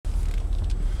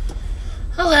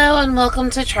Hello and welcome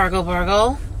to Chargo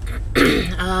Bargo.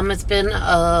 It's been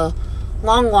a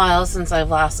long while since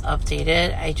I've last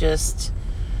updated. I just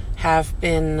have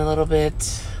been a little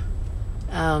bit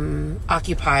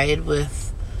occupied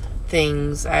with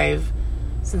things.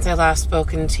 Since I last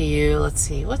spoken to you, let's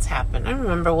see, what's happened? I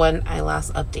remember when I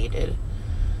last updated.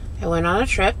 I went on a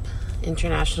trip,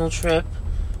 international trip.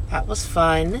 That was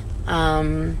fun.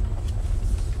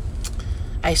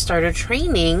 I started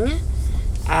training.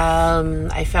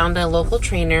 I found a local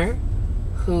trainer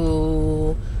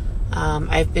who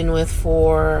I've been with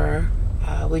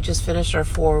we just finished our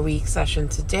 4-week session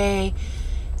today,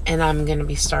 and I'm going to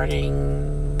be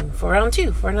starting for round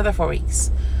 2 for another 4 weeks.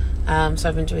 So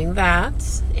I've been doing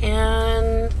that,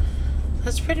 and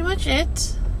that's pretty much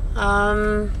it.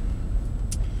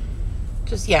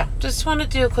 Just want to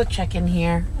do a quick check-in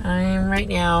here. I'm right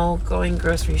now going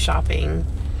grocery shopping.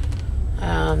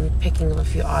 Picking up a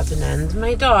few odds and ends.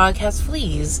 My dog has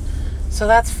fleas, so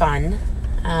that's fun.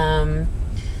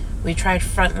 We tried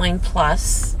Frontline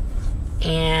Plus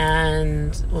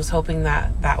and was hoping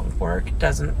that would work. It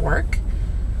doesn't work.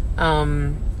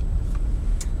 There's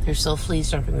still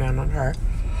fleas jumping around on her.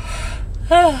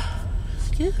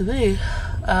 Excuse me.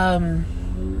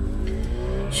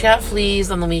 She got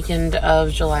fleas on the weekend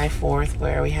of July 4th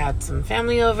where we had some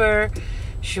family over.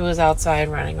 She was outside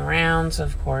running around, so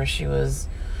of course she was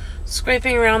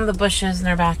scraping around the bushes in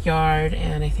her backyard,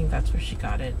 and I think that's where she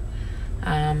got it.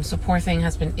 So poor thing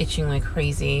has been itching like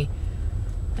crazy,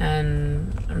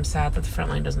 and I'm sad that the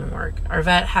Frontline doesn't work. Our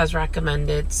vet has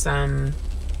recommended some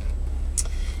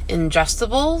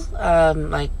ingestible,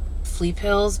 like flea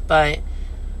pills, but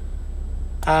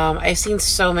I've seen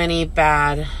so many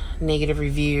bad negative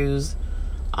reviews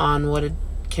on what it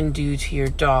can do to your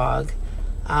dog.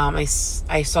 I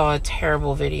saw a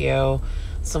terrible video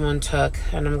someone took,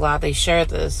 and I'm glad they shared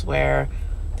this, where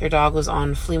their dog was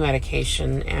on flea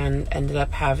medication and ended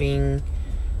up having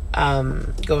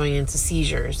going into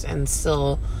seizures and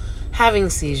still having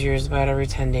seizures about every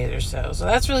 10 days or so. So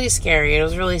that's really scary. It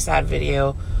was a really sad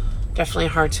video. Definitely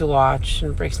hard to watch,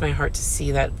 and breaks my heart to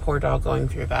see that poor dog going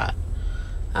through that.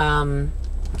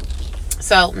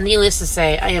 So needless to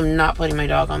say, I am not putting my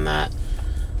dog on that.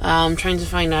 I'm trying to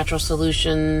find natural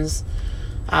solutions,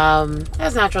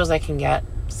 as natural as I can get.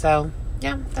 So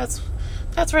yeah, that's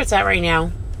where it's at right now.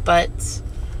 But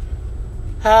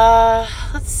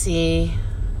let's see.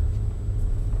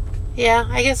 Yeah,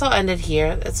 I guess I'll end it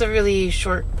here. It's a really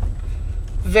short,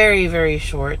 very, very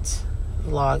short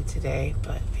vlog today,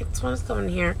 but I just wanted to come in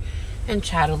here and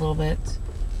chat a little bit.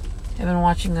 I've been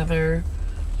watching other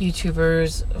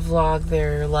YouTubers vlog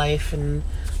their life, and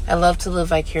I love to live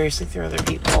vicariously through other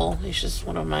people. It's just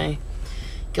one of my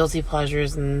guilty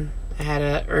pleasures, and I had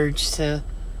an urge to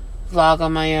vlog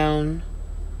on my own.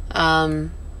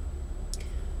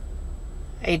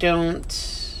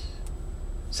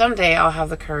 Someday I'll have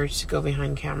the courage to go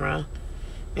behind camera.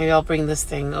 Maybe I'll bring this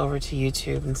thing over to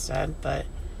YouTube instead, but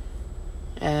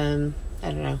I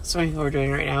don't know. So many people are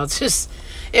doing it right now. It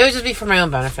would just be for my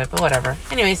own benefit, but whatever.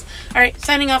 Anyways, alright,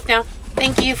 signing off now.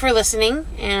 Thank you for listening,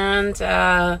 and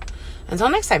until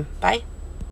next time, bye.